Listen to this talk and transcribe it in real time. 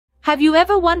Have you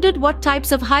ever wondered what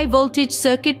types of high-voltage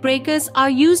circuit breakers are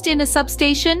used in a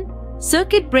substation?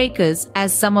 Circuit breakers,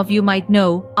 as some of you might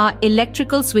know, are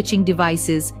electrical switching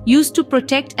devices used to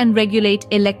protect and regulate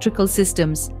electrical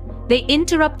systems. They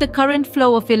interrupt the current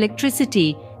flow of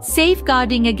electricity,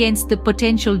 safeguarding against the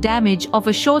potential damage of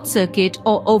a short circuit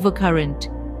or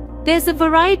overcurrent. There's a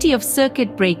variety of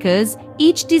circuit breakers,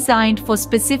 each designed for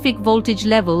specific voltage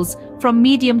levels from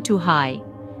medium to high.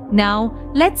 Now,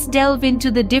 let's delve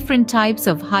into the different types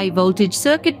of high-voltage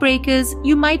circuit breakers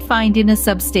you might find in a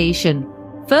substation.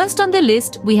 First on the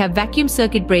list, we have vacuum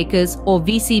circuit breakers or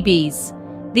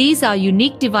VCBs. These are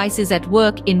unique devices that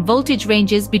work in voltage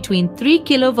ranges between 3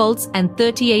 kV and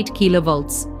 38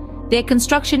 kV. Their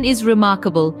construction is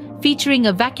remarkable, featuring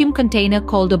a vacuum container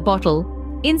called a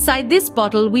bottle. Inside this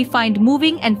bottle, we find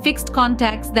moving and fixed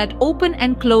contacts that open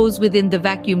and close within the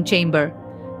vacuum chamber.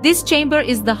 This chamber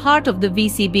is the heart of the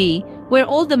VCB, where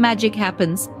all the magic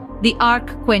happens, the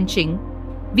arc quenching.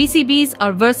 VCBs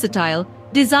are versatile,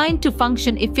 designed to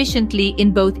function efficiently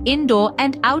in both indoor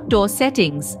and outdoor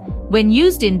settings. When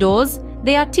used indoors,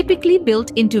 they are typically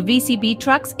built into VCB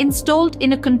trucks installed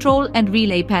in a control and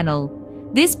relay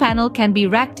panel. This panel can be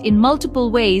racked in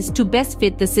multiple ways to best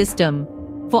fit the system.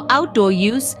 For outdoor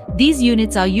use, these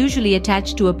units are usually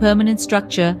attached to a permanent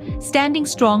structure, standing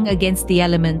strong against the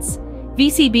elements.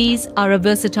 VCBs are a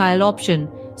versatile option,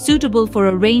 suitable for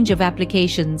a range of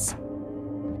applications.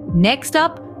 Next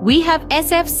up, we have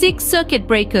SF6 circuit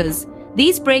breakers.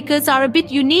 These breakers are a bit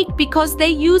unique because they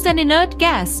use an inert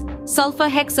gas, sulfur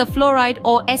hexafluoride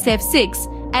or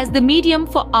SF6, as the medium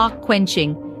for arc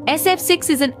quenching. SF6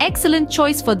 is an excellent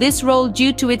choice for this role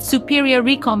due to its superior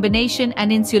recombination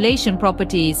and insulation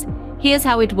properties. Here's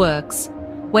how it works.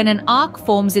 When an arc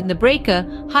forms in the breaker,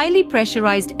 highly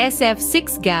pressurized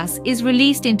SF6 gas is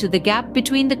released into the gap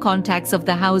between the contacts of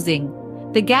the housing.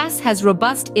 The gas has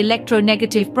robust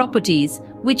electronegative properties,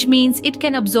 which means it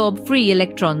can absorb free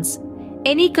electrons.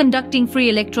 Any conducting free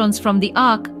electrons from the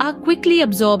arc are quickly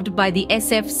absorbed by the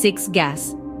SF6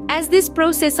 gas. As this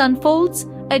process unfolds,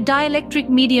 a dielectric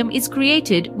medium is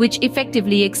created which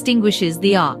effectively extinguishes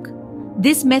the arc.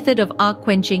 This method of arc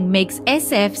quenching makes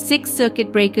SF6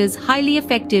 circuit breakers highly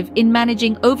effective in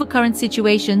managing overcurrent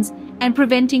situations and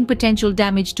preventing potential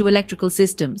damage to electrical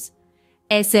systems.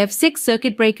 SF6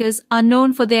 circuit breakers are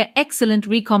known for their excellent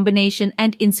recombination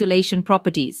and insulation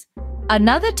properties.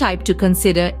 Another type to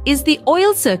consider is the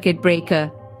oil circuit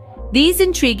breaker. These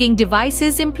intriguing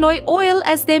devices employ oil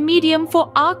as their medium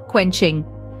for arc quenching.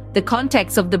 The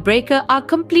contacts of the breaker are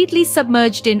completely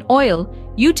submerged in oil,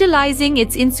 utilizing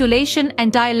its insulation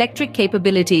and dielectric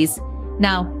capabilities.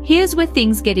 Now, here's where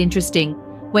things get interesting.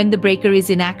 When the breaker is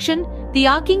in action, the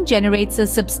arcing generates a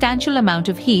substantial amount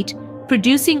of heat,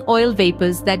 producing oil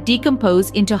vapors that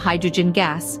decompose into hydrogen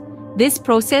gas. This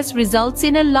process results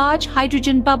in a large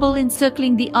hydrogen bubble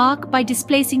encircling the arc by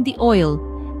displacing the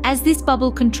oil. As this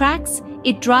bubble contracts,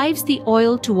 it drives the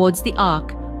oil towards the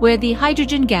arc, where the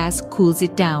hydrogen gas cools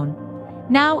it down.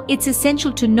 Now, it's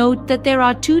essential to note that there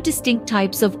are two distinct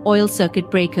types of oil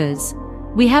circuit breakers.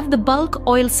 We have the bulk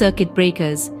oil circuit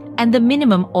breakers and the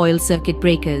minimum oil circuit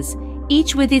breakers,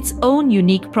 each with its own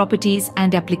unique properties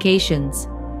and applications.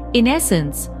 In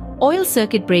essence, oil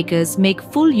circuit breakers make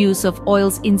full use of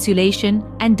oil's insulation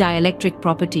and dielectric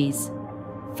properties.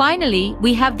 Finally,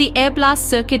 we have the air blast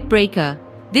circuit breaker.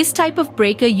 This type of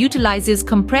breaker utilizes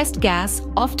compressed gas,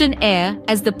 often air,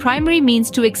 as the primary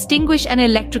means to extinguish an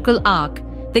electrical arc.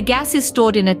 The gas is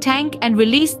stored in a tank and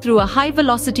released through a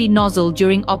high-velocity nozzle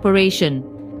during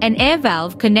operation. An air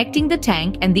valve connecting the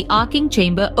tank and the arcing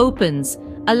chamber opens,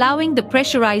 allowing the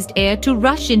pressurized air to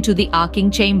rush into the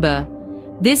arcing chamber.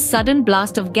 This sudden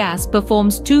blast of gas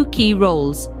performs two key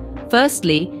roles.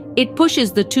 Firstly, it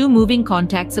pushes the two moving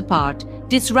contacts apart,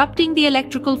 disrupting the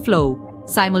electrical flow.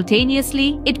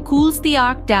 Simultaneously, it cools the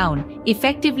arc down,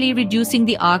 effectively reducing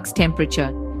the arc's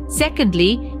temperature.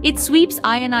 Secondly, it sweeps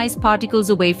ionized particles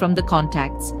away from the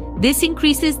contacts. This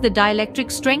increases the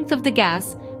dielectric strength of the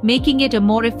gas, making it a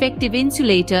more effective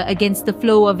insulator against the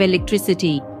flow of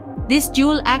electricity. This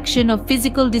dual action of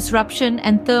physical disruption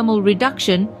and thermal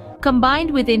reduction,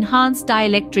 combined with enhanced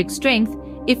dielectric strength,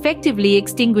 effectively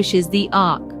extinguishes the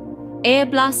arc. Air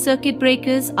blast circuit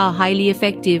breakers are highly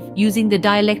effective, using the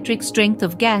dielectric strength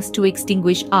of gas to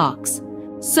extinguish arcs.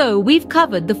 So, we've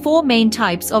covered the four main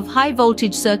types of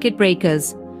high-voltage circuit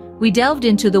breakers. We delved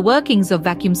into the workings of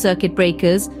vacuum circuit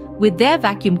breakers with their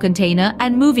vacuum container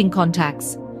and moving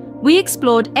contacts. We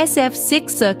explored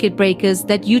SF6 circuit breakers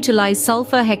that utilize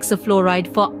sulfur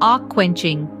hexafluoride for arc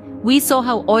quenching. We saw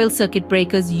how oil circuit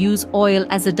breakers use oil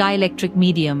as a dielectric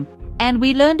medium. And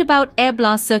we learned about air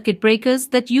blast circuit breakers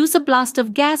that use a blast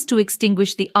of gas to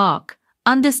extinguish the arc.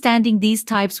 Understanding these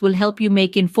types will help you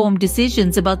make informed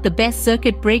decisions about the best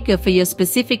circuit breaker for your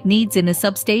specific needs in a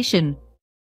substation.